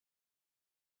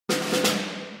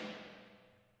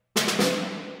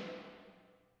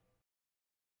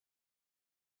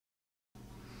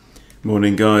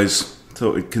Morning guys,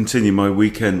 thought I'd continue my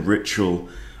weekend ritual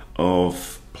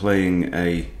of playing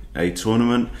a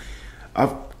tournament.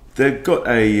 They've got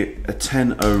a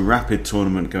 10-0 rapid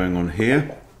tournament going on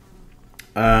here.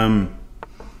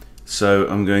 So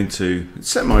I'm going to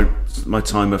set my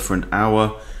timer for an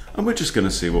hour and we're just going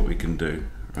to see what we can do.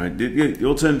 Right? The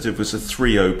alternative was a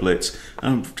 3-0 blitz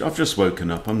and I've just woken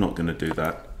up, I'm not going to do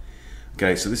that.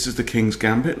 Okay, so this is the King's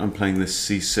Gambit. I'm playing this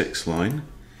C6 line,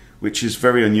 which is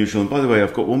very unusual. And by the way,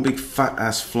 I've got one big fat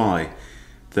ass fly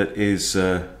that is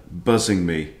buzzing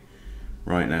me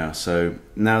right now. So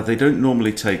now they don't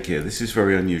normally take here. This is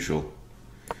very unusual.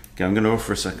 Okay, I'm going to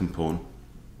offer a second pawn.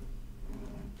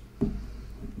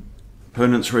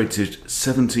 Opponent's rated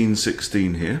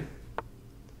 17-16 here.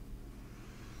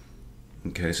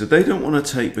 Okay, so they don't want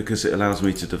to take because it allows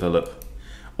me to develop.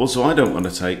 Also, I don't want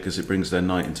to take because it brings their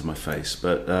knight into my face.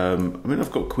 But I mean,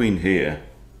 I've got queen here.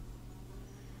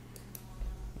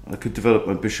 I could develop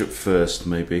my bishop first,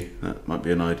 maybe. That might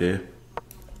be an idea.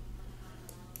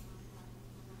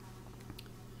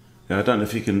 Yeah, I don't know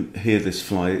if you can hear this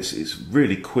fly. It's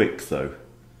really quick though.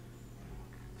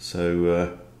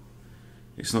 So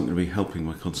it's not going to be helping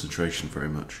my concentration very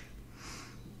much.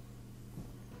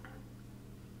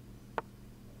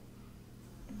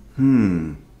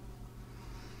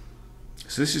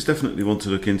 So this is definitely one to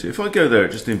look into. If I go there,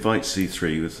 it just invites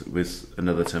c3 with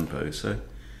another tempo. So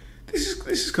this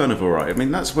is kind of alright. I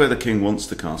mean, that's where the king wants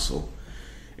to castle.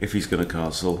 If he's going to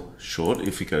castle short,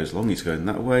 if he goes long, he's going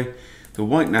that way. The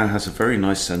white now has a very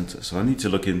nice centre, so I need to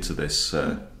look into this,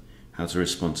 how to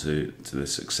respond to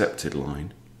this accepted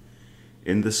line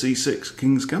in the c6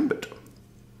 King's Gambit.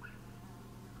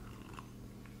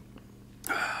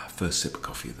 First sip of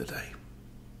coffee of the day.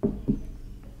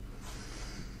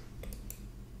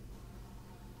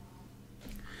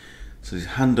 So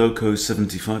Handoko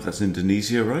 75, that's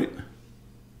Indonesia, right?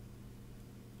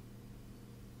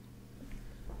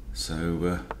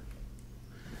 So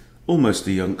almost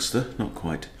a youngster, not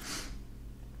quite.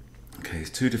 Okay,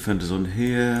 two defenders on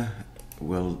here.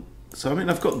 Well, so I mean,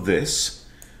 I've got this,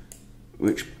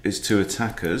 which is two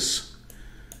attackers.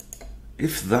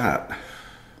 If I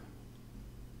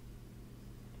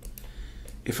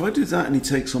do that and he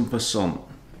takes on passant,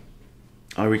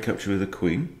 I recapture with a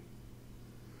queen.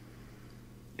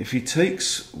 If he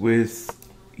takes with,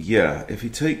 if he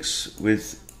takes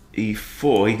with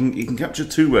e4, he can capture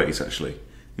two ways actually.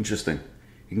 Interesting.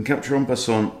 He can capture en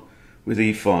passant with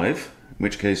e5, in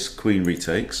which case queen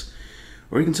retakes,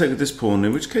 or he can take with this pawn,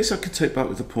 in which case I could take back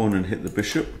with the pawn and hit the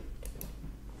bishop.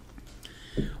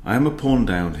 I am a pawn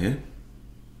down here.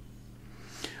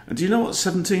 And do you know what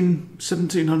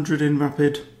 1700 in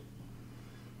rapid?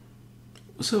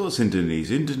 So what's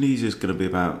Indonesia? Indonesia is going to be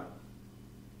about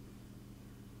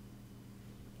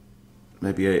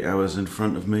maybe 8 hours in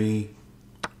front of me.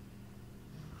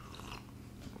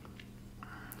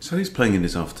 So he's playing in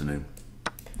his afternoon.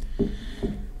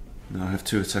 Now I have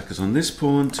two attackers on this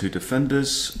pawn, two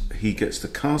defenders. He gets the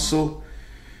castle.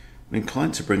 I'm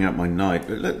inclined to bring out my knight,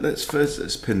 but let's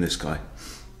pin this guy.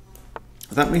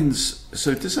 That means,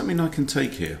 so does that mean I can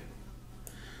take here?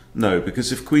 No,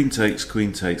 because if queen takes,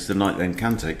 the knight then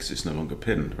can take because it's no longer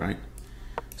pinned, right?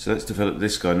 So let's develop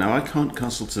this guy. Now I can't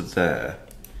castle to there,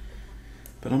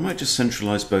 but I might just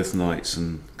centralize both knights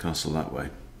and castle that way.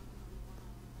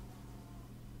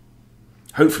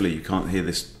 Hopefully you can't hear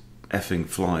this effing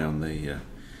fly on the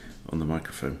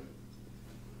microphone.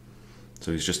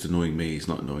 So he's just annoying me, he's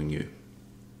not annoying you.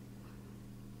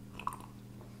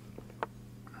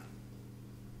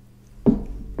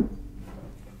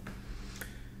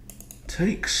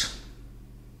 Takes.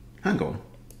 Hang on.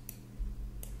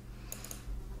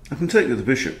 I can take with the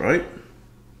bishop, right?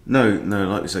 No,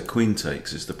 like we said, queen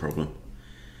takes is the problem.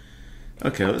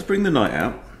 Okay, let's bring the knight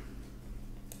out.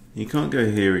 He can't go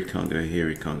here, he can't go here,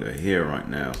 he can't go here right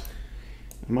now.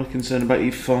 Am I concerned about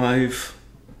e5?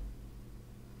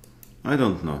 I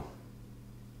don't know.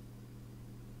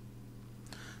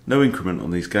 No increment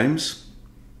on these games.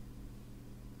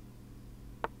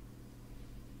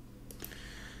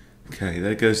 Okay,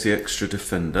 there goes the extra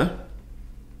defender.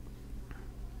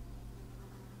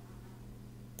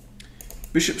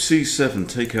 Bishop c7,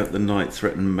 take out the knight,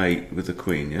 threaten mate with the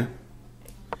queen, yeah?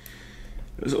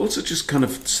 It also just kind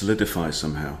of solidifies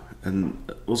somehow.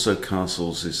 And also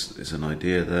castles is an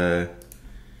idea there.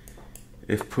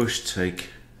 If push, take.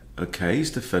 Okay, he's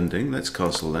defending. Let's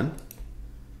castle then.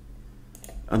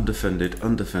 Undefended,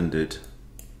 undefended.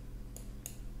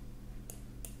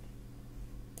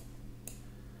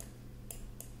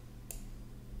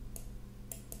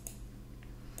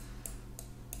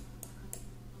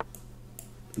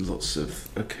 Lots of,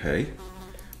 okay.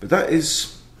 But that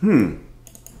is,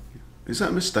 Is that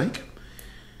a mistake?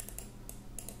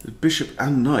 The bishop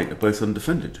and knight are both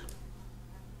undefended.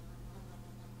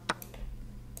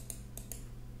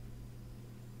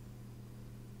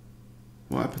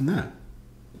 What happened there?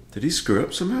 Did he screw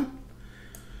up somehow?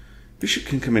 Bishop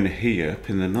can come in here,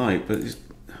 pin the knight, but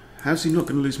how's he not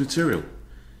going to lose material?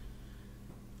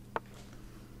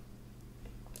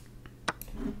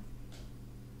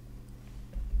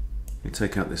 You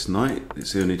take out this knight.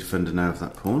 It's the only defender now of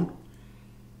that pawn.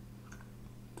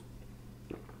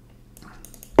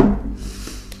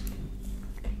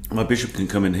 My bishop can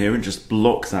come in here and just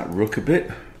block that rook a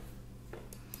bit.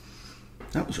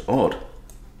 That was odd.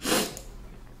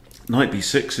 Knight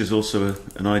b6 is also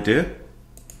an idea.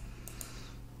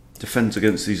 Defends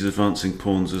against these advancing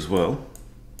pawns as well.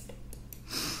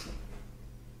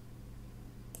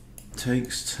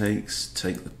 Takes,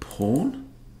 take the pawn.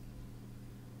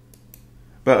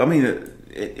 But I mean,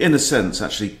 in a sense,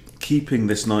 actually keeping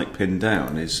this knight pinned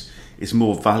down is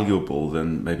more valuable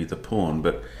than maybe the pawn.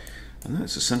 But I know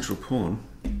it's a central pawn.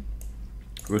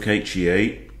 Rook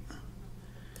HE8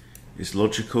 is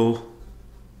logical.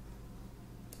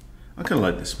 I kind of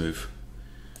like this move.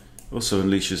 Also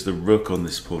unleashes the rook on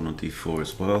this pawn on d4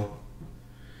 as well.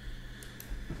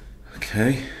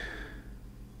 Okay.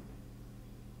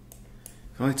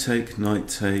 If I take, knight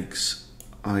takes,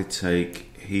 I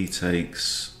take, he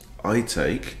takes, I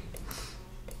take.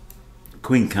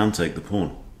 Queen can take the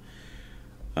pawn.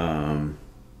 I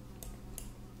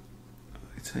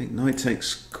take, knight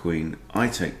takes queen, I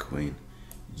take queen,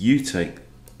 you take.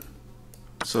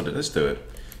 Sod it, let's do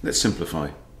it. Let's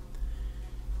simplify.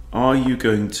 Are you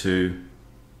going to...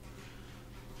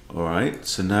 Alright,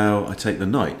 so now I take the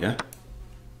knight, yeah?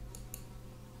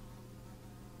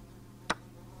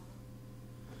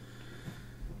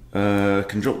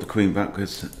 Can drop the queen back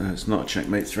because it's not a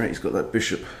checkmate threat. He's got that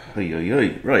bishop.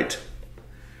 Right.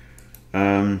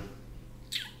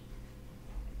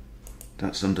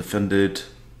 That's undefended.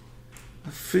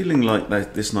 I'm feeling like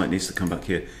this knight needs to come back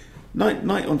here.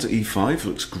 Knight onto e5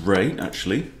 looks great,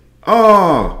 actually.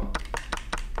 Ah!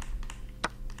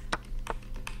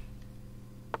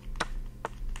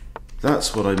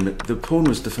 That's what I meant. The pawn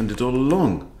was defended all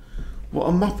along. What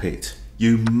a muppet.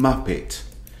 You muppet.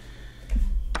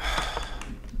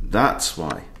 That's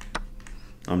why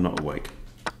I'm not awake.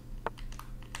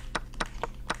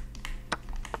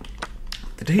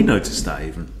 Did he notice that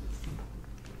even?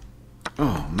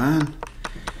 Oh man.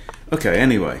 Okay,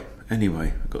 anyway,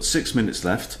 I've got 6 minutes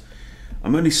left.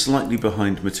 I'm only slightly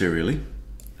behind materially,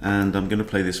 and I'm going to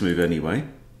play this move anyway.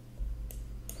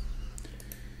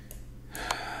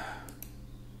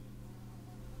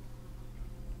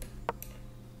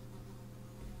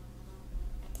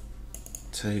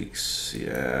 Takes,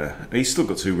 yeah. He's still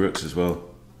got 2 rooks as well.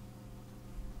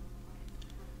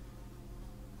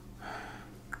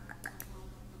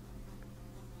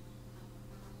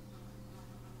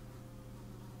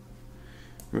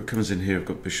 Rook comes in here, I've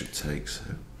got bishop takes.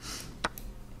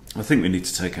 So I think we need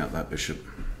to take out that bishop.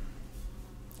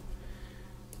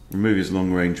 Remove his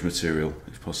long range material,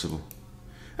 if possible.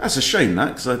 That's a shame,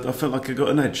 that, because I felt like I got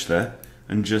an edge there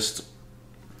and just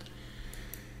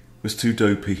was too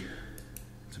dopey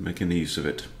to make any use of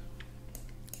it.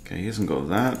 Okay, he hasn't got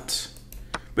that.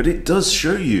 But it does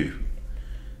show you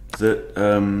that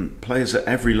players at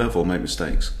every level make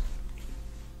mistakes.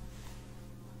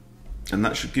 And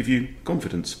that should give you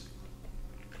confidence.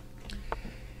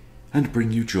 And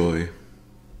bring you joy.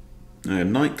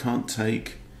 Knight can't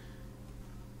take.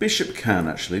 Bishop can,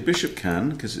 actually. Bishop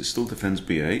can, because it still defends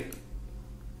b8.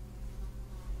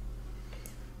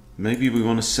 Maybe we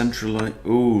want to centralize.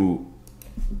 Ooh.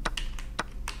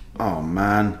 Oh,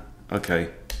 man.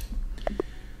 Okay.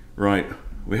 Right.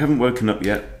 We haven't woken up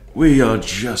yet. We are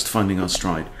just finding our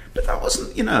stride. But that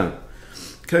wasn't, you know.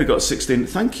 Okay, we've got a 16.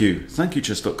 Thank you. Thank you,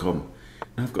 chess.com.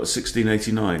 Now I've got a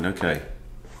 1689. Okay.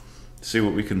 See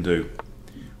what we can do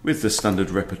with the standard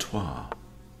repertoire.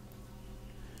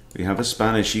 We have a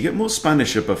Spanish. You get more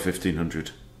Spanish above 1500.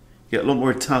 You get a lot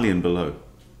more Italian below.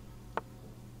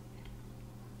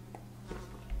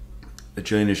 A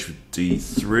Danish for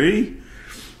d3.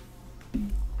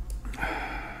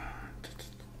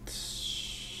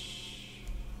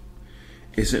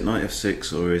 Is it knight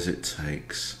f6 or is it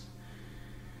takes?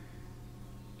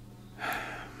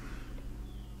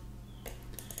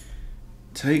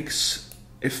 Takes,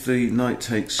 if the knight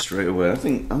takes straight away, I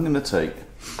think I'm going to take.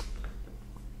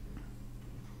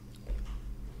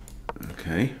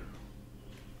 Okay.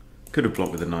 Could have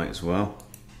blocked with the knight as well.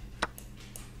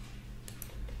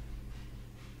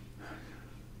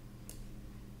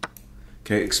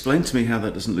 Okay, explain to me how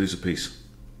that doesn't lose a piece.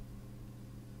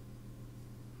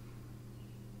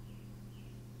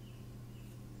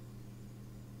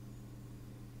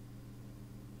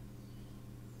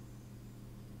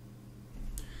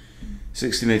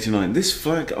 1689. This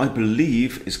flag, I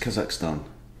believe, is Kazakhstan.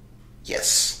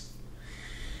 Yes!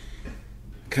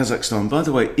 Kazakhstan. By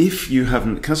the way, if you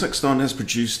haven't, Kazakhstan has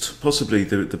produced possibly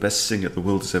the best singer the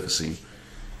world has ever seen.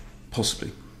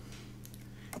 Possibly.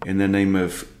 In the name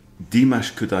of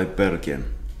Dimash Kudaibergen.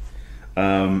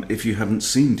 If you haven't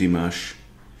seen Dimash,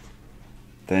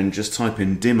 then just type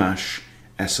in Dimash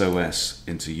SOS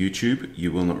into YouTube.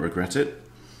 You will not regret it.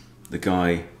 The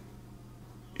guy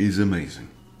is amazing.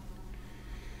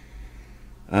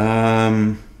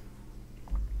 Now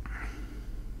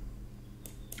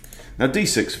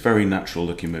d6, very natural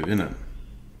looking move, isn't it?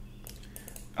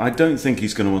 I don't think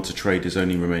he's going to want to trade his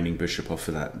only remaining bishop off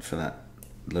for that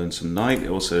lonesome knight. It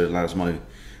also allows my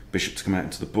bishop to come out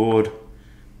into the board.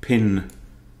 Pin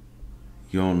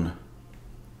Yon.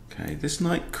 Okay, this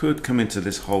knight could come into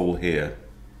this hole here.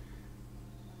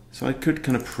 So I could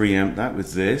kind of preempt that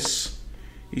with this.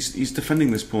 He's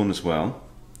defending this pawn as well.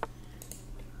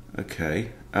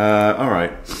 Okay,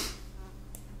 alright.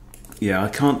 Yeah, I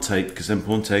can't take because then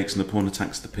pawn takes and the pawn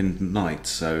attacks the pinned knight.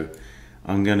 So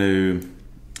I'm going to...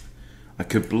 I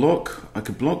could block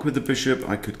with the bishop,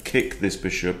 I could kick this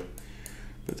bishop.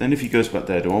 But then if he goes back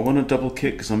there, do I want to double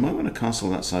kick? Because I might want to castle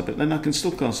that side, but then I can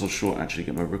still castle short, actually,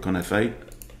 get my rook on f8.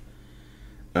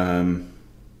 I'm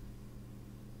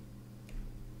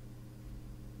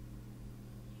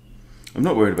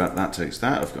not worried about that takes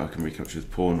that. I can recapture with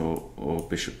pawn or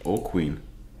bishop or queen.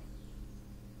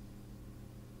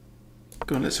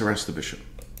 Go on, let's harass the bishop.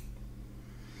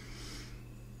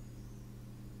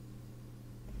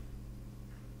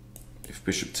 If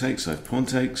bishop takes, I have pawn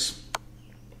takes.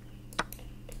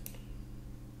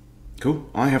 Cool,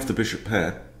 I have the bishop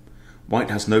pair. White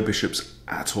has no bishops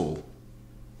at all.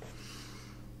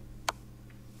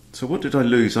 So what did I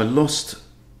lose? I lost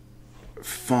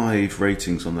 5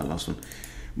 ratings on that last one.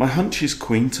 My hunch is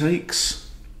queen takes.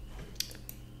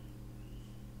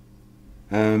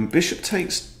 Bishop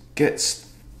takes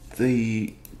gets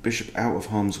the bishop out of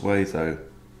harm's way though,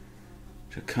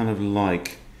 which I kind of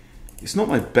like. It's not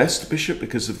my best bishop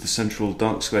because of the central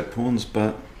dark squared pawns,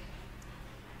 but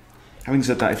having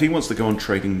said that, if he wants to go on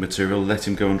trading material, let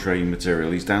him go on trading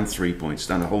material. He's down 3 points,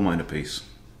 down a whole minor piece.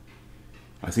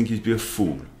 I think he'd be a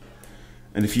fool.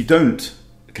 And if you don't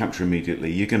capture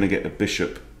immediately, you're going to get a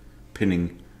bishop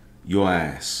pinning your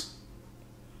ass.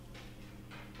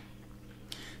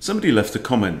 Somebody left a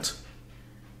comment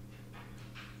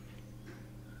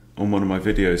on one of my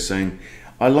videos saying,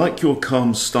 I like your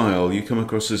calm style, you come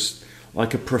across as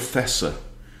like a professor,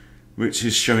 which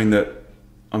is showing that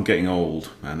I'm getting old,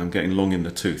 man, I'm getting long in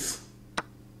the tooth.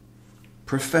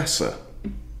 Professor.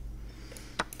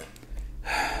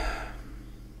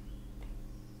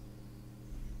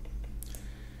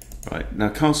 Right, now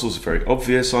castles are very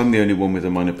obvious. I'm the only one with a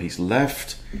minor piece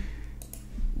left.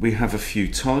 We have a few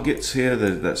targets here.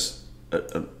 That's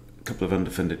a couple of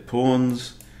undefended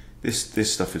pawns.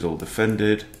 This stuff is all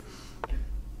defended.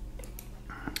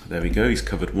 There we go, he's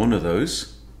covered one of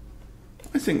those.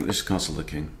 I think this castle the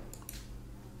king.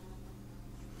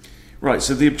 Right,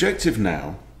 so the objective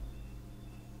now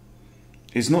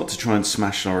is not to try and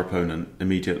smash our opponent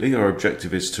immediately. Our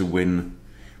objective is to win.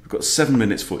 We've got 7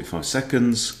 minutes 45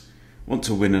 seconds. Want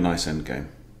to win a nice endgame.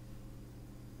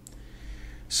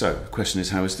 So the question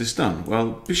is, how is this done?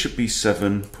 Well, bishop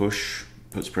b7 push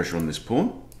puts pressure on this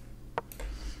pawn.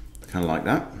 Kind of like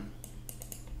that.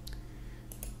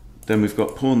 Then we've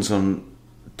got pawns on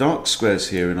dark squares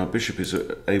here, and our bishop is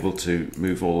able to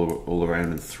move all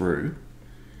around and through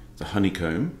the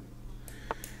honeycomb.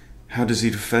 How does he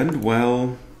defend?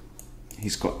 Well,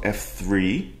 he's got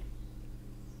f3.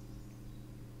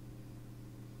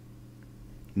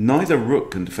 Neither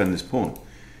rook can defend this pawn.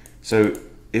 So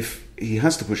if he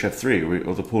has to push f3,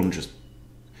 or the pawn just...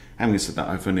 Having said that,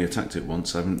 I've only attacked it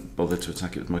once. I haven't bothered to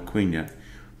attack it with my queen yet.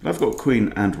 But I've got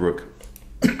queen and rook.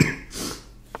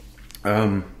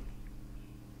 Now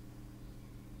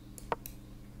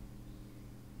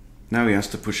he has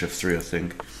to push f3, I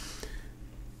think.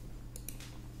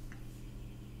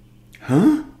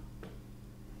 Huh?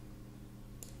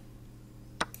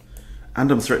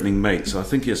 And I'm threatening mate, so I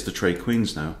think he has to trade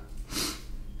queens now.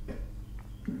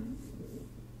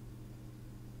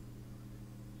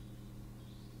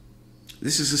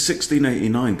 This is a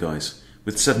 1689, guys,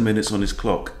 with 7 minutes on his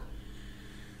clock.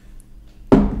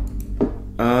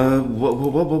 What?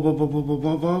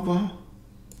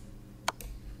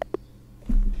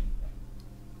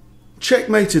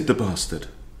 Checkmated the bastard.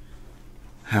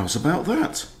 How's about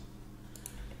that?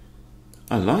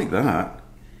 I like that.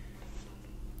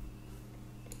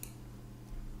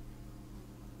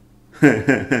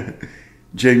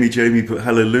 Jamie put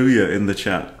hallelujah in the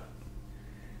chat.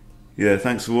 Yeah,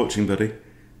 thanks for watching, buddy.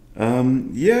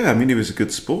 Yeah, I mean, he was a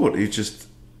good sport. He just...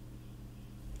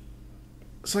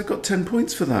 So I got 10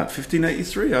 points for that.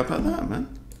 1583. How about that,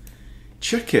 man?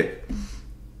 Check it.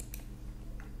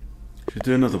 Should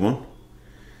do another one.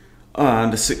 Ah,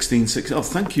 and a 1660. Oh,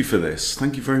 thank you for this.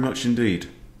 Thank you very much indeed.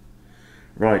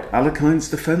 Right, Alekhine's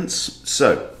defense.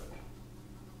 So,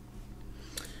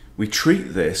 we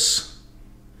treat this.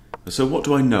 So what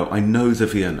do I know? I know the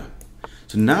Vienna.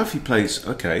 So now if he plays,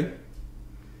 okay,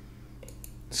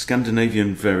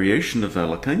 Scandinavian variation of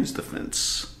Alekhine's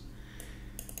defense.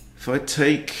 If I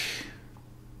take,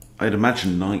 I'd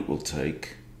imagine knight will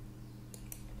take.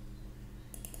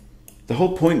 The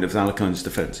whole point of Alekhine's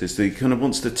defense is that he kind of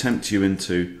wants to tempt you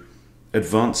into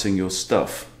advancing your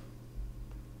stuff.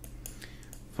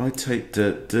 If I take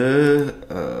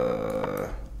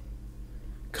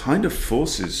kind of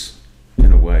forces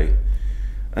in a way.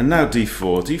 And now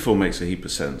d4. d4 makes a heap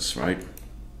of sense, right?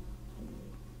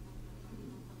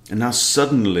 And now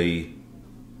suddenly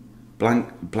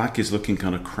black is looking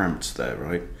kind of cramped there,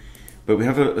 right? But we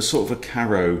have a sort of a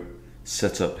carrow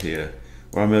set up here,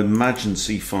 where I imagine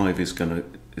c5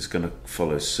 is gonna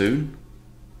follow soon.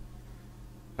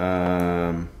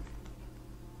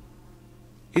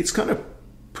 It's kind of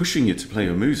pushing you to play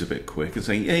your moves a bit quick and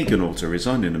saying, yeah, you can auto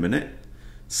resign in a minute.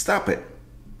 Stop it.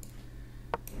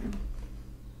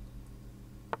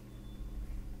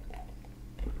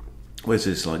 Where's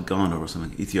this, like Ghana or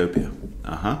something? Ethiopia.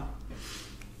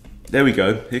 There we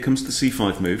go. Here comes the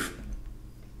c5 move.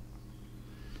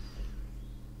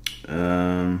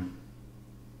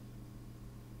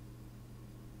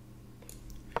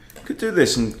 Could do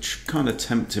this and kind of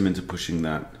tempt him into pushing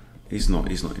that. He's not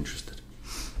interested.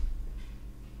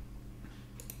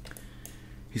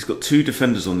 He's got two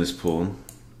defenders on this pawn.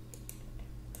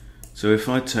 So if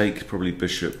I take probably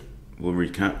bishop, we'll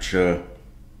recapture.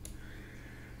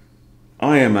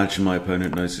 I imagine my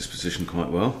opponent knows this position quite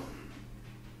well.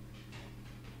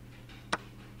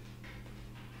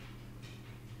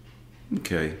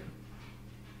 Okay.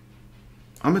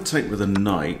 I'm going to take with a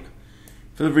knight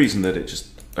for the reason that it just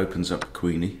opens up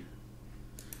queenie.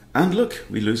 And look,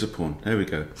 we lose a pawn. There we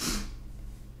go.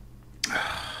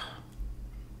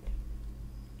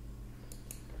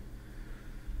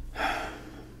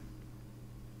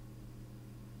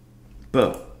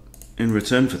 But in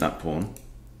return for that pawn,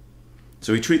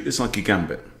 so we treat this like a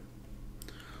gambit.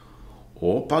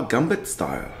 Or gambit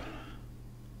style.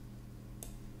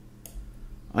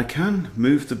 I can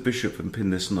move the bishop and pin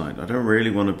this knight. I don't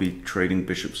really want to be trading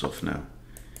bishops off now.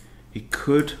 He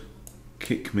could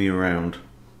kick me around,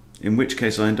 in which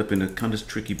case I end up in a kind of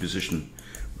tricky position,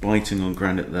 biting on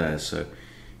granite there. So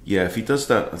yeah, if he does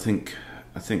that, I think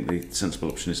the sensible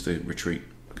option is to retreat,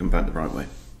 come back the right way.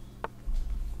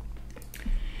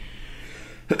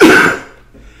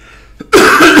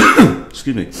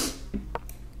 Excuse me.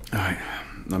 Alright,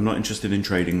 I'm not interested in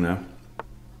trading now.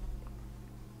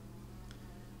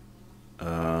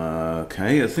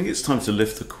 Okay, I think it's time to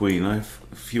lift the queen. I have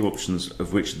a few options,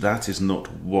 of which that is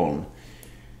not one.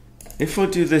 If I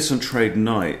do this and trade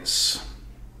knights...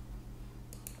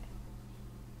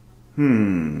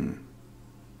 Okay,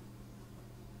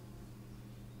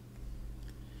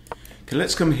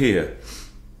 let's come here.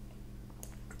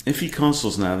 If he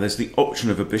castles now, there's the option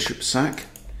of a bishop sack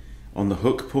on the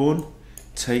hook pawn.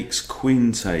 Takes,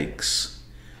 queen takes.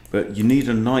 But you need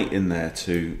a knight in there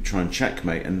to try and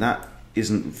checkmate, and that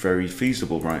isn't very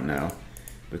feasible right now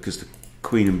because the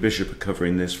queen and bishop are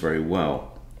covering this very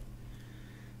well.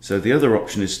 So the other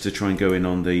option is to try and go in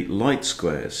on the light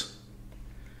squares,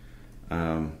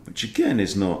 which again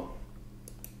is not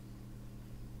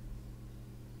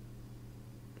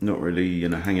really, you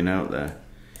know, hanging out there.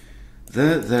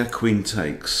 Their queen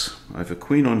takes. I have a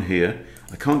queen on here.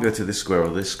 I can't go to this square or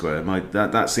this square.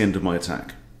 That's the end of my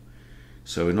attack.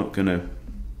 So we're not gonna.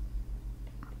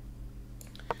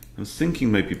 I'm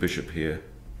thinking maybe bishop here.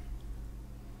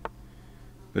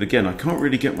 But again, I can't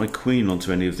really get my queen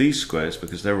onto any of these squares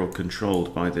because they're all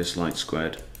controlled by this light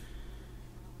squared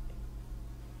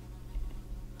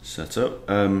setup.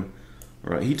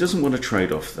 Right, he doesn't want to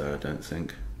trade off there, I don't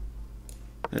think.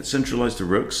 Let's centralize the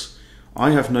rooks.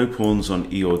 I have no pawns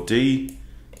on E or D,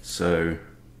 so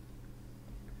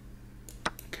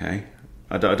okay.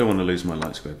 I don't want to lose my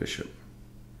light square bishop.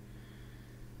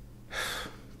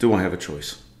 Do I have a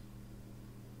choice?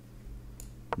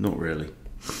 Not really.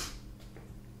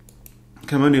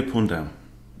 Okay, I'm only a pawn down.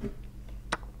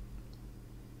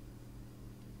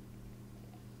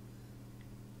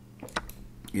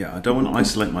 Yeah, I don't want to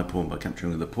isolate my pawn by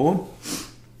capturing the pawn.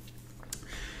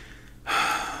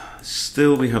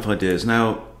 Still, we have ideas.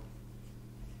 Now,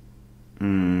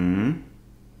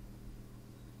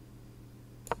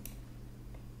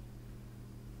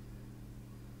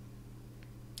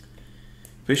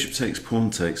 Bishop takes, pawn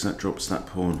takes, that drops that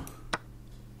pawn.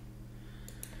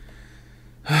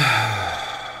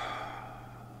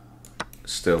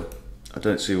 Still, I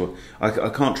don't see what... I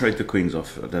can't trade the queens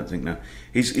off, I don't think now.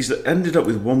 He's ended up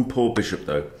with one poor bishop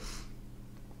though.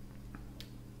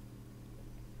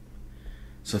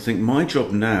 So I think my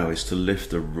job now is to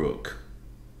lift the rook.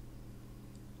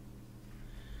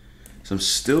 So I'm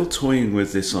still toying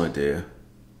with this idea.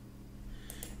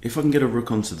 If I can get a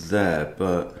rook onto there,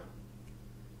 but...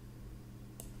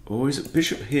 Or is it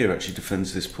bishop here actually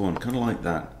defends this pawn? Kind of like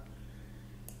that.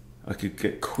 I could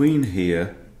get queen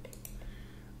here.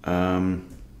 Queen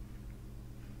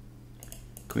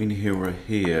here or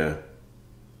here.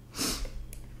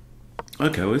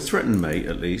 Okay, well, threaten mate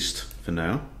at least for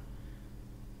now.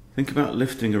 Think about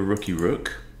lifting a rookie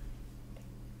rook.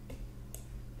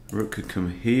 Rook could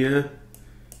come here.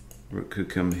 Rook could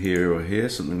come here or here,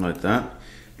 something like that.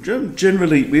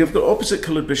 Generally, we have got opposite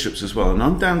coloured bishops as well, and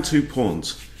I'm down 2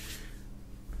 pawns.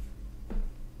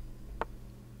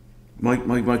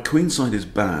 My queen side is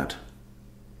bad.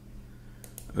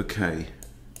 Okay,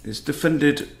 it's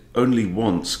defended only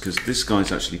once because this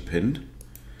guy's actually pinned.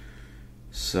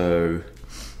 So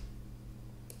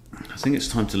I think it's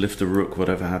time to lift the rook,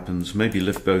 whatever happens. Maybe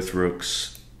lift both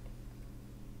rooks.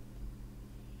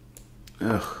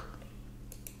 Ugh.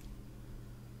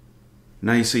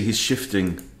 Now you see he's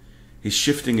shifting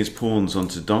his pawns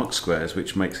onto dark squares,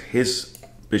 which makes his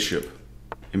bishop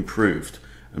improved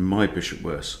and my bishop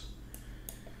worse.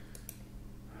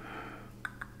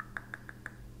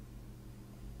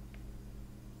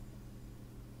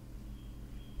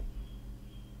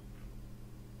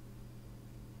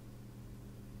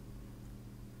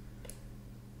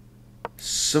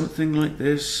 Something like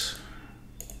this.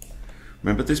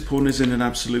 Remember, this pawn is in an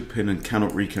absolute pin and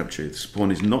cannot recapture. This pawn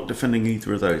is not defending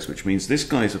either of those, which means this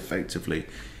guy is effectively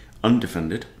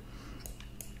undefended.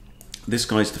 This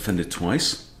guy's defended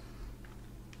twice.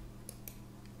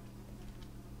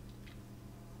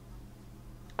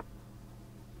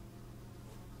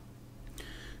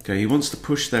 Okay, he wants to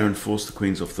push there and force the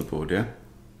queens off the board, yeah?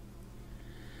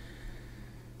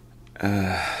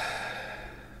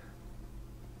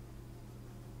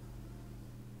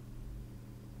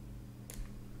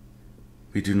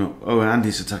 We do not... Oh, and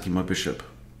he's attacking my bishop.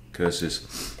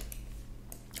 Curses.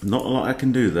 Not a lot I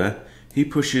can do there. He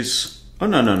pushes... Oh,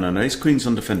 no. His queen's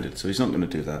undefended, so he's not going to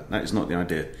do that. That is not the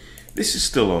idea. This is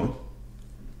still on.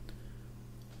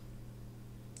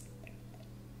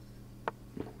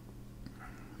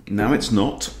 Now it's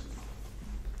not.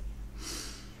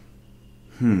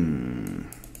 No,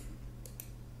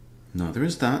 there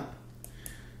is that.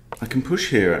 I can push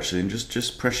here, actually, and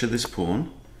just pressure this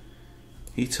pawn.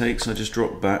 He takes, I just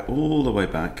drop back, all the way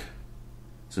back.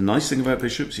 It's a nice thing about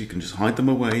bishops, you can just hide them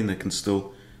away and they can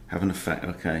still have an effect.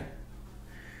 Okay.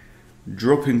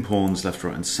 Dropping pawns left,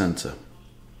 right and centre.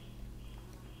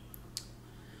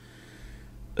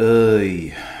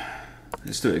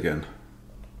 Let's do it again.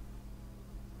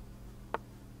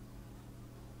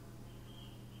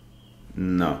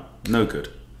 No, no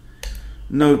good.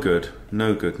 No good,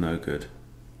 no good, no good.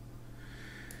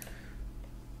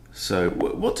 So,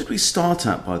 what did we start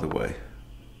at, by the way?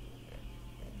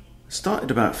 Started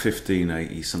about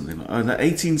 1580, something like that. Oh,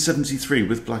 1873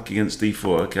 with black against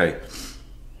d4. Okay.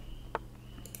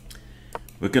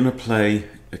 We're going to play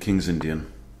a King's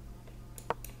Indian.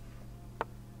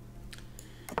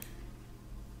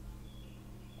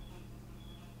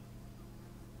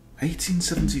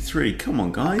 (1873). Come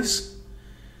on, guys.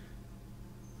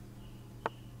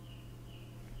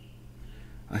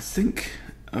 I think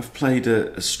I've played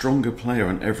a stronger player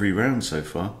on every round so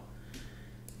far.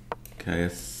 Okay,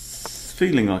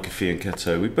 feeling like a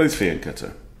fianchetto. We both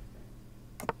fianchetto.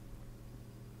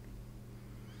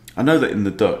 I know that in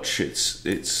the Dutch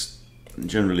it's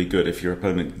generally good if your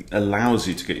opponent allows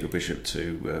you to get your bishop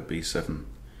to b7.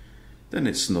 Then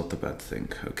it's not a bad thing.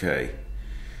 Okay.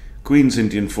 Queen's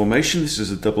Indian formation. This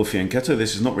is a double fianchetto.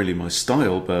 This is not really my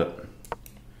style, but...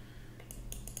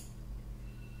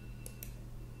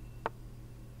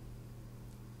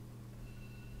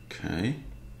 Okay.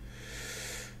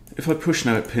 If I push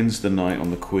now, it pins the knight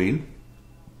on the queen.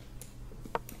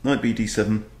 Knight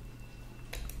bd7.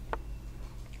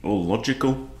 All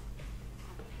logical.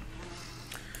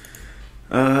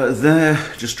 There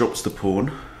just drops the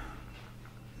pawn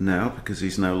now because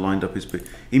he's now lined up his...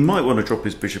 He might want to drop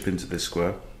his bishop into this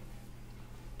square.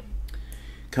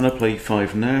 Can I play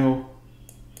e5 now?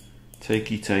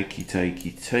 Takey, takey,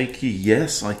 takey, takey.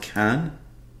 Yes, I can.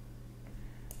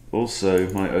 Also,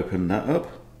 might open that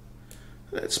up.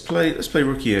 Let's play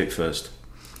rook e8 first.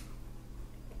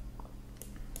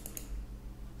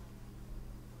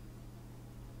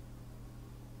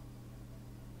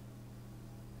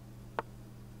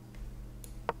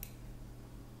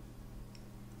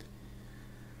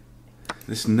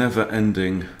 this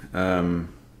never-ending...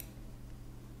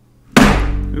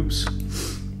 oops.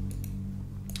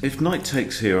 If knight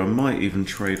takes here, I might even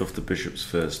trade off the bishops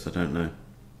first, I don't know.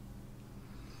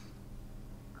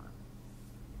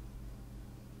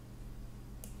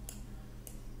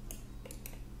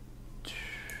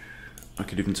 I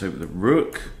could even take with the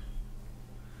rook.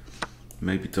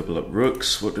 Maybe double up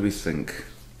rooks. What do we think?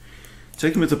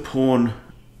 Taking with the pawn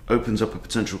opens up a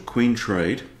potential queen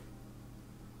trade.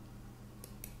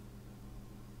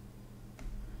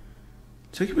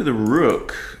 Taking with a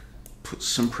rook puts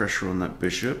some pressure on that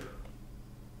bishop.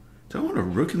 Do I want a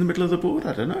rook in the middle of the board?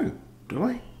 I don't know. Do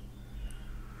I?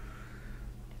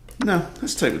 No,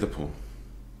 let's take with the pawn.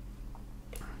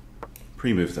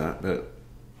 Pre-move that, but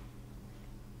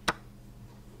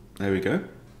there we go.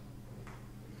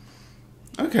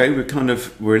 Okay,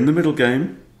 we're in the middle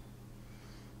game.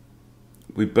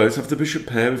 We both have the bishop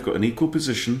pair, we've got an equal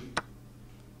position,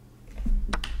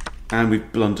 and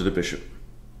we've blundered a bishop.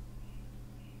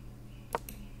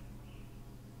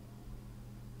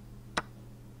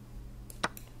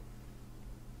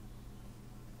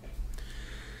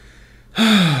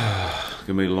 Gonna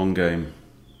be a long game.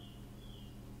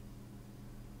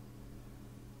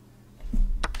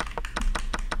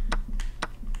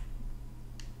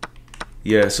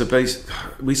 Yeah, so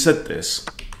we said this.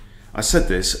 I said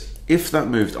this. If that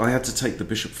moved, I had to take the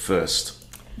bishop first,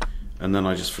 and then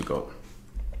I just forgot.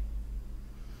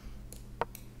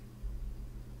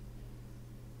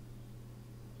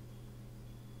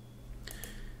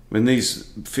 When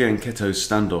these fianchetto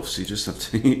standoffs, you just have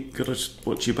to you gotta just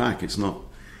watch your back. It's not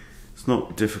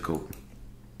difficult.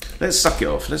 Let's suck it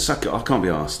off. Let's suck it. I can't be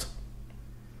arsed.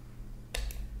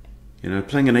 You know,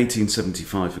 playing an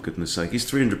 1875 for goodness sake. He's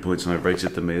 300 points higher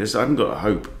rated than me. I haven't got a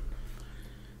hope.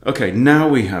 Okay, now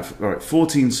we have, all right,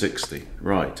 1460.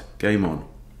 Right, game on.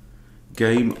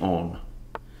 Game on.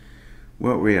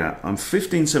 Where are we at? I'm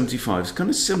 1575. It's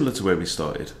kind of similar to where we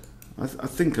started. I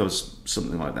think I was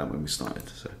something like that when we started.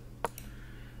 So,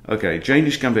 okay,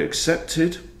 Danish Gambit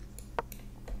accepted.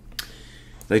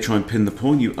 They try and pin the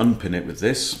pawn. You unpin it with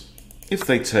this. If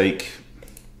they take...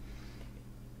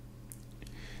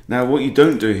 Now, what you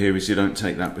don't do here is you don't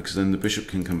take that, because then the bishop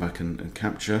can come back and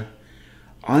capture.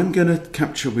 I'm going to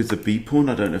capture with the b pawn.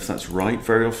 I don't know if that's right.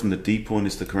 Very often the d pawn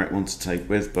is the correct one to take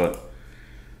with, but...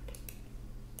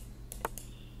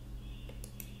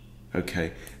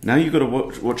 Okay, now you've got to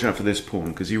watch out for this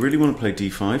pawn, because you really want to play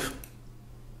d5.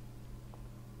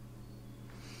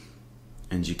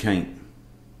 And you can't.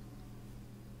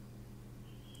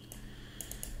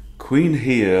 Queen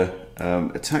here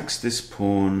attacks this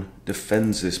pawn,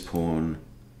 defends this pawn,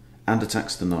 and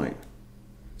attacks the knight.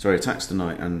 Sorry, attacks the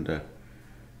knight and...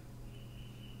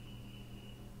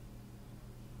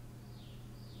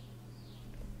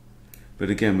 But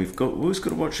again, we've always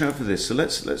got to watch out for this. So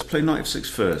let's play knight f6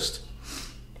 first.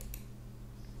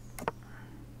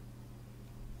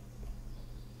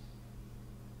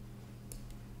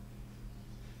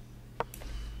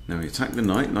 Now we attack the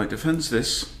knight. Knight defends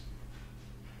this.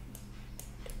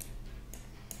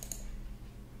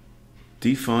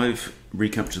 d5,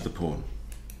 recapture the pawn.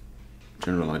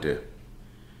 General idea.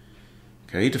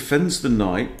 Okay, he defends the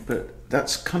knight, but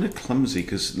that's kind of clumsy,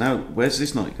 because now where's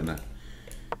this knight gonna...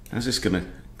 How's this going to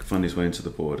find his way into the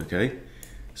board, okay?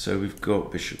 So we've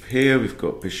got bishop here, we've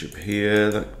got bishop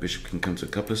here. That bishop can come to a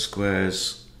couple of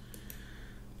squares.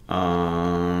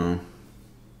 Queen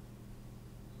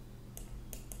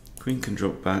can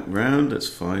drop back round, that's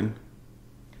fine.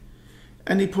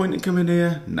 Any point in coming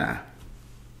here? Nah.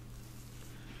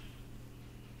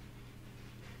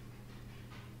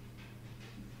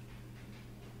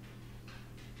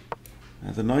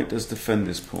 Now the knight does defend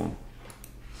this pawn.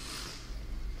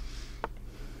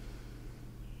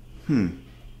 If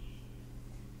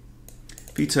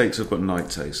he takes, I've got knight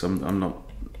takes. I'm not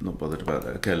bothered about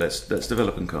that. Okay, let's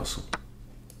develop and castle.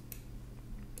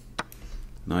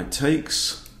 Knight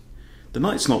takes. The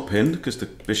knight's not pinned because the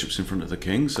bishop's in front of the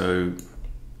king, so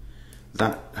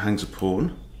that hangs a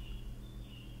pawn.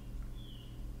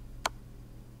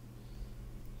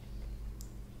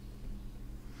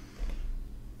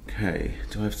 Okay,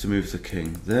 do I have to move the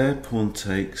king? There, pawn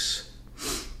takes.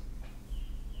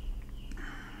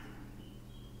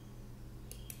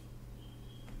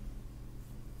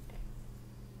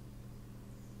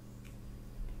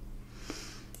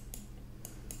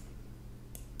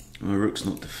 My rook's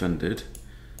not defended.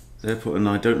 Therefore, and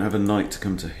I don't have a knight to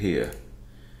come to here.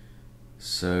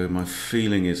 So my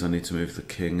feeling is I need to move the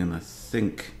king, and I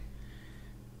think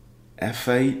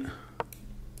f8.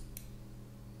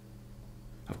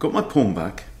 I've got my pawn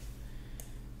back.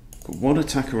 Got one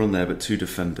attacker on there, but two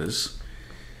defenders.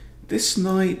 This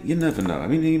knight, you never know. I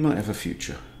mean, he might have a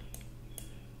future.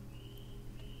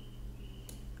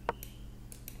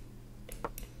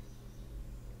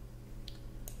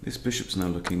 This bishop's now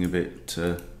looking a bit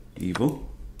evil.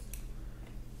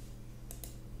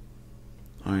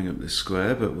 Eyeing up this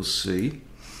square, but we'll see.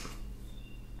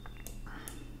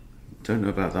 Don't know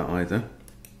about that either.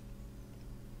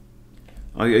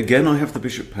 Again, I have the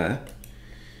bishop pair,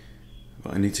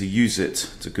 but I need to use it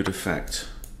to good effect.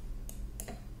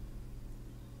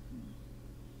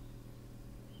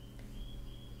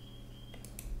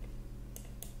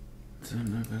 Don't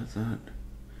know about that.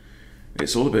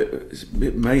 It's all it's a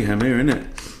bit mayhem here, isn't it?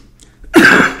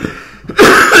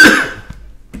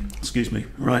 Excuse me.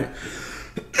 Right.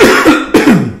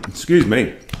 Excuse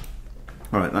me.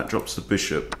 All right, that drops the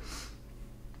bishop.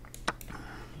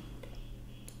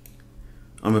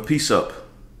 I'm a piece up.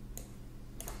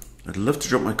 I'd love to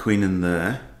drop my queen in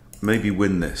there, maybe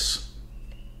win this.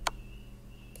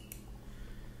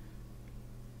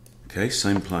 Okay,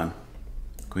 same plan.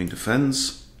 Queen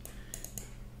defends.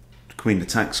 Queen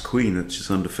attacks queen, it's just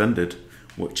undefended.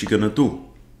 What you gonna do?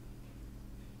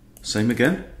 Same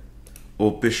again?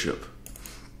 Or bishop?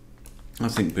 I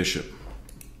think bishop.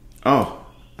 Oh,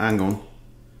 hang on.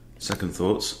 Second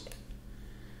thoughts.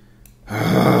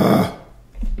 Having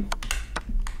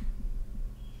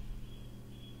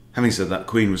said that,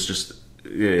 queen was just...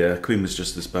 Yeah, queen was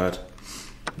just this bad.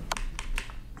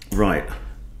 Right.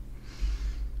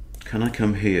 Can I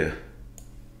come here?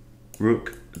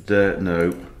 Rook there,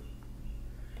 no.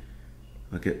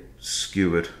 I get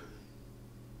skewered.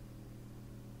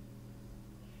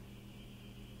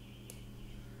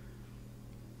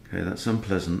 Okay, that's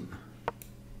unpleasant.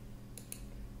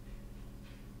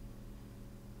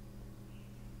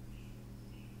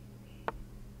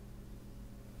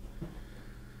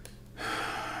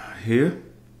 Here.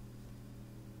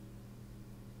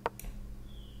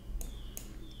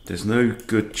 There's no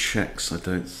good checks, I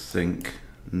don't think.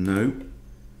 No.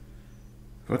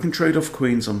 If I can trade off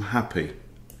queens, I'm happy.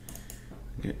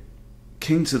 Okay.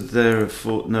 King to there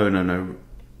for... No.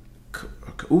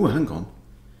 Oh, hang on.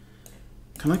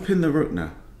 Can I pin the rook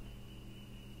now?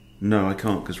 No, I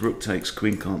can't, because rook takes,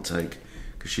 queen can't take,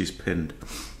 because she's pinned.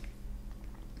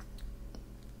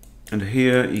 And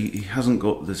here, he hasn't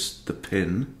got the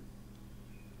pin.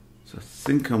 So I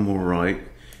think I'm alright.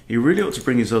 He really ought to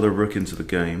bring his other rook into the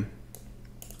game.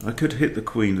 I could hit the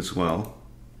queen as well,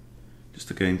 just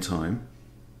to gain time.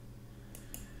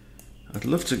 I'd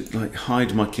love to like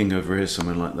hide my king over here,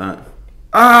 somewhere like that.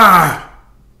 Ah!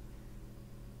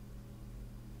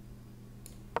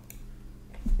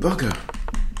 Bugger.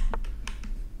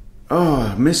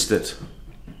 Oh, I missed it.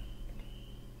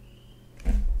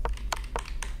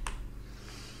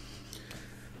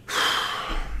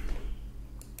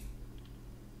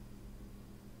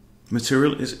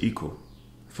 Material is equal.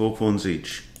 4 pawns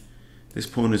each. This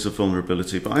pawn is a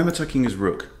vulnerability, but I'm attacking his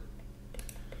rook.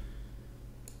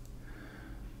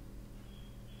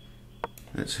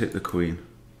 Let's hit the queen.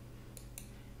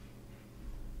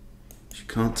 She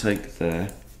can't take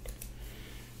there.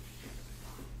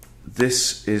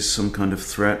 This is some kind of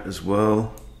threat as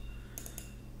well.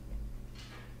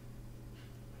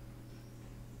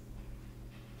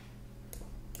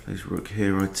 Plays rook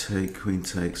here, I take, queen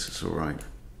takes, it's alright.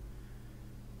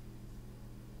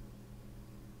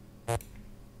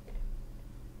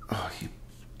 Oh, he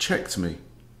checked me.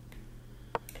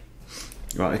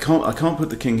 Right, I can't put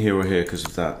the king here or here because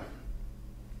of that.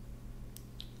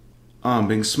 Ah, I'm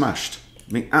being smashed.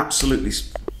 I'm being absolutely...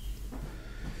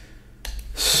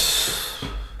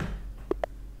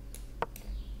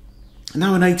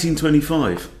 Now in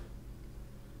 1825.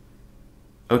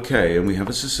 Okay, and we have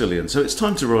a Sicilian. So it's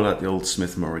time to roll out the old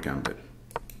Smith-Morra Gambit.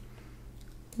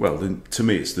 Well, to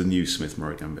me it's the new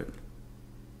Smith-Morra Gambit.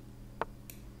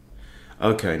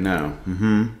 Okay, now, I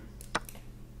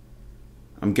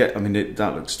mean,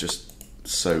 that looks just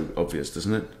so obvious,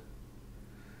 doesn't it?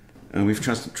 And we've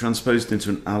transposed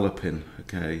into an Alapin,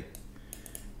 okay.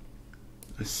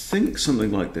 I think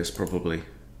something like this, probably.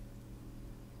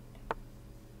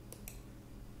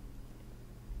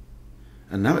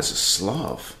 And now it's a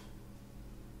Slav.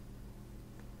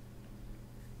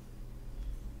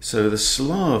 So the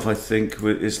Slav, I think,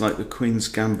 is like the Queen's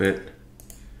Gambit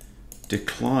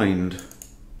declined,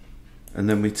 and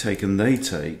then we take and they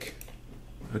take.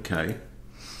 Okay.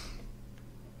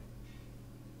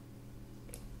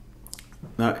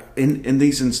 Now, in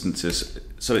these instances,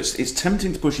 so it's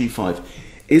tempting to push e5.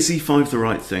 Is e5 the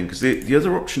right thing? Because the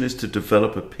other option is to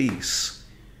develop a piece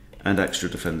and extra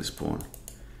defend this pawn.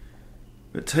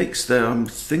 It takes there. I'm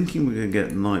thinking we're going to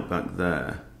get knight back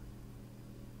there.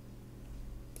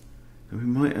 And we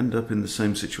might end up in the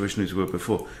same situation as we were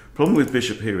before. Problem with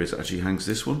bishop here is it actually hangs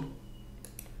this one.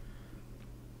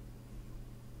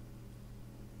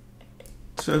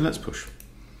 So let's push.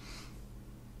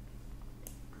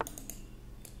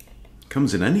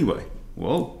 Comes in anyway.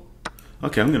 Whoa.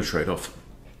 Okay, I'm going to trade off.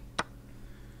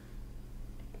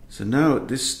 So now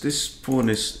this pawn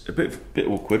is a bit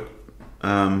awkward.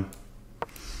 It'll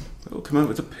come out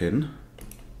with a pin.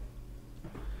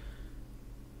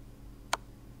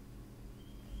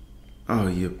 Oh,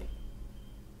 you.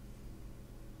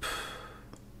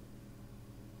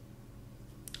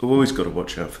 I've always got to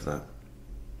watch out for that.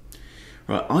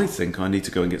 Right, I think I need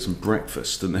to go and get some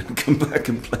breakfast and then come back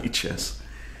and play chess.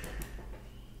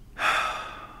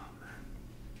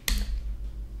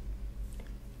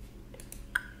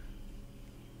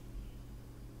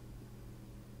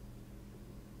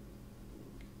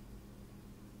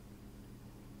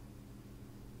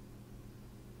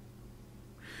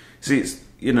 See, it's,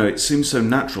 you know, it seems so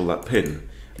natural, that pin,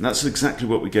 and that's exactly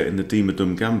what we get in the Dima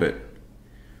Dum Gambit.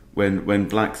 When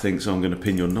black thinks, oh, I'm going to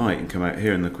pin your knight and come out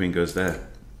here and the queen goes there.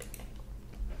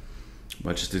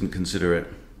 I just didn't consider it.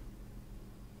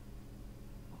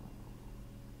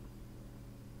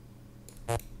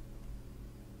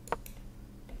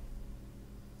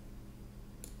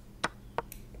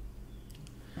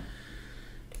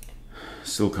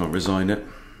 Still can't resign it.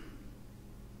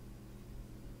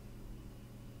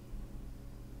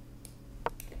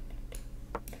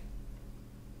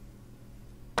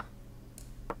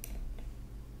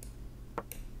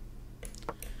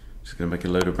 Just going to make a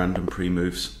load of random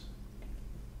pre-moves.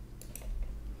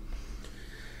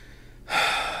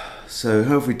 So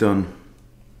how have we done?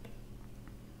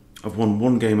 I've won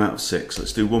 1 game out of 6.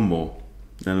 Let's do 1 more.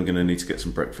 Then I'm going to need to get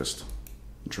some breakfast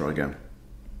and try again.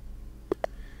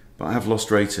 But I have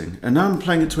lost rating. And now I'm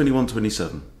playing at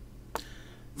 21-27.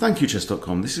 Thank you,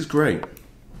 chess.com. This is great.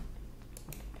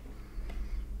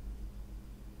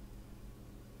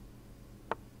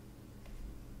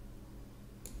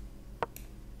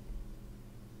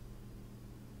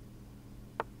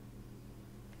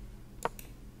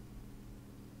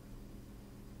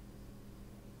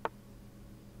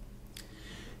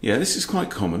 Yeah, this is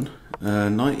quite common.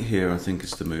 Knight here, I think,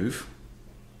 is the move.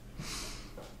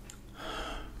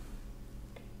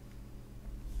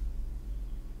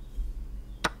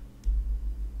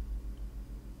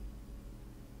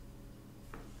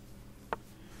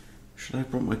 Should I have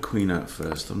brought my queen out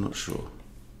first? I'm not sure.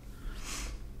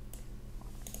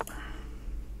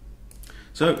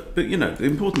 So, but you know, the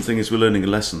important thing is we're learning a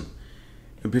lesson.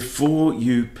 Before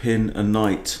you pin a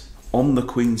knight on the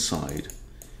queen side,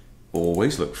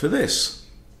 always look for this.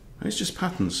 It's just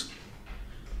patterns.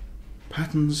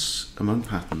 Patterns among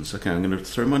patterns. Okay, I'm going to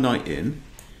throw my knight in.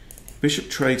 Bishop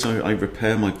trades, I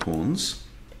repair my pawns.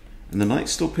 And the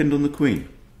knight's still pinned on the queen.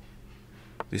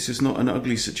 This is not an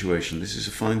ugly situation. This is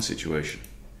a fine situation.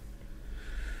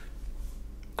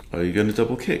 Are you going to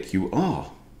double kick? You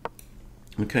are.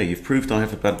 Okay, you've proved I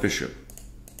have a bad bishop.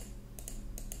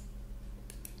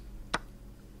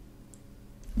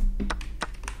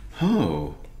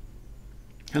 Oh.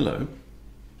 Hello.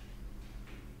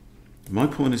 My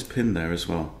pawn is pinned there as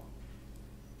well.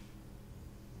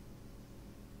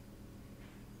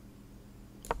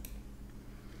 I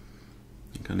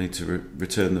think I need to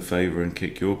return the favour and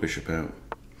kick your bishop out.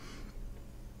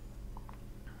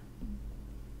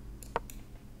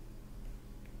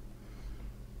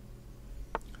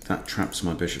 That traps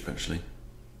my bishop, actually.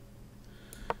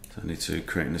 So I need to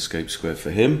create an escape square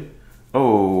for him.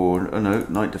 Oh, no,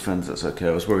 knight defends, that's okay.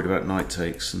 I was worried about knight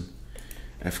takes and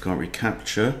f can't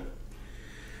recapture.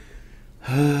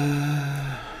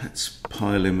 Let's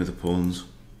pile in with the pawns.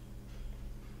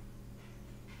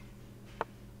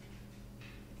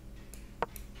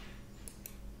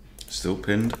 Still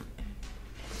pinned.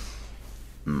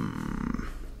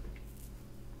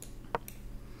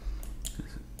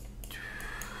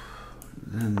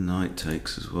 Then knight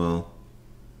takes as well.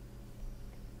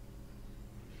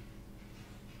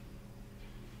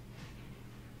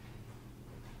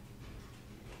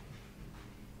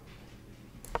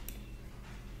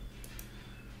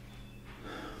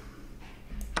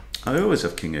 I always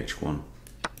have king h1.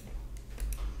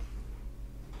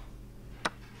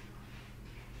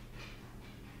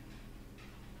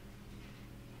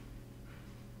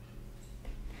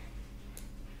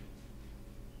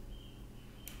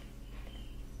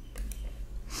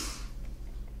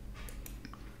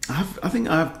 I think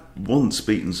I've once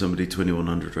beaten somebody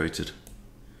 2100 rated.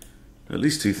 At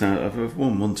least 2000. I've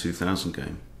won one 2000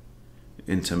 game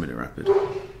in 10-minute rapid.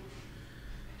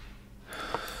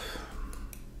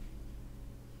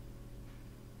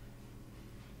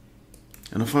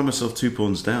 And I find myself 2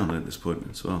 pawns down at this point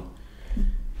as well.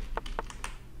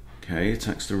 Okay,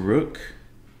 attacks the rook.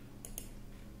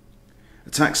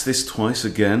 Attacks this twice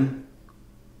again.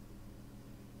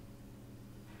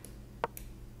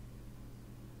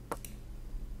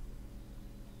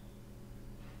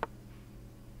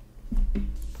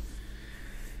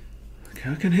 Okay,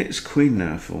 I can hit his queen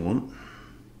now if I want.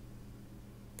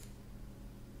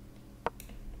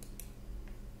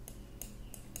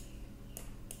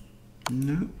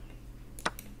 No.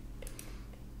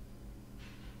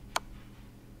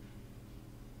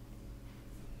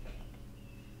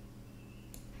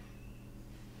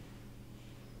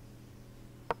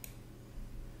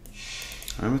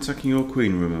 I'm attacking your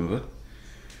queen, remember?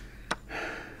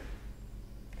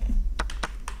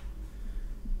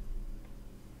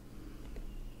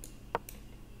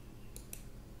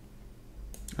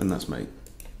 And that's mate.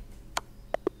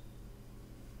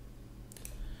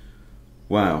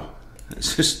 Wow.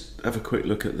 Let's just have a quick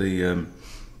look at the...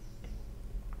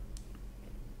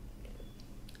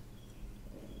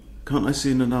 Can't I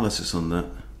see an analysis on that?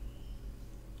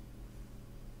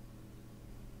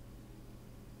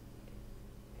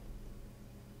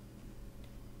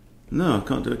 No, I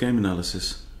can't do a game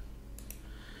analysis.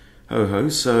 Ho ho,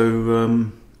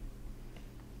 so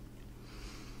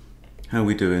how are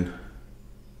we doing?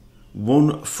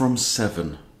 1 from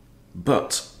 7.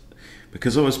 But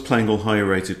because I was playing all higher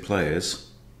rated players,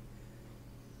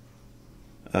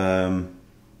 I'm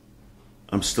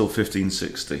still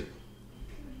 1560.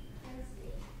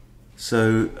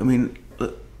 So, I mean,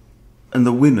 and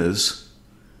the winners,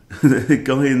 the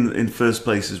guy in first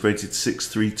place is rated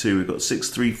 632. We've got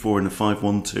 634 and a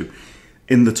 512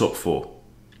 in the top 4.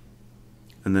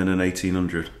 And then an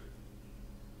 1800.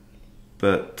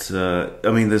 But,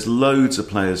 I mean, there's loads of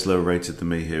players lower rated than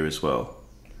me here as well.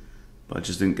 But I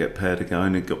just didn't get paired again. I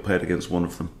only got paired against one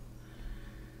of them.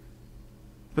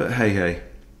 But hey, hey.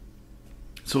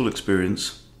 It's all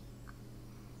experience.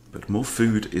 But more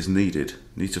food is needed.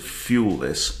 Need to fuel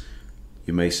this.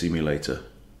 You may see me later.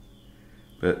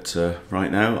 But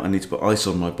right now, I need to put ice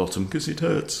on my bottom because it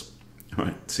hurts.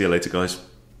 Alright, see you later, guys.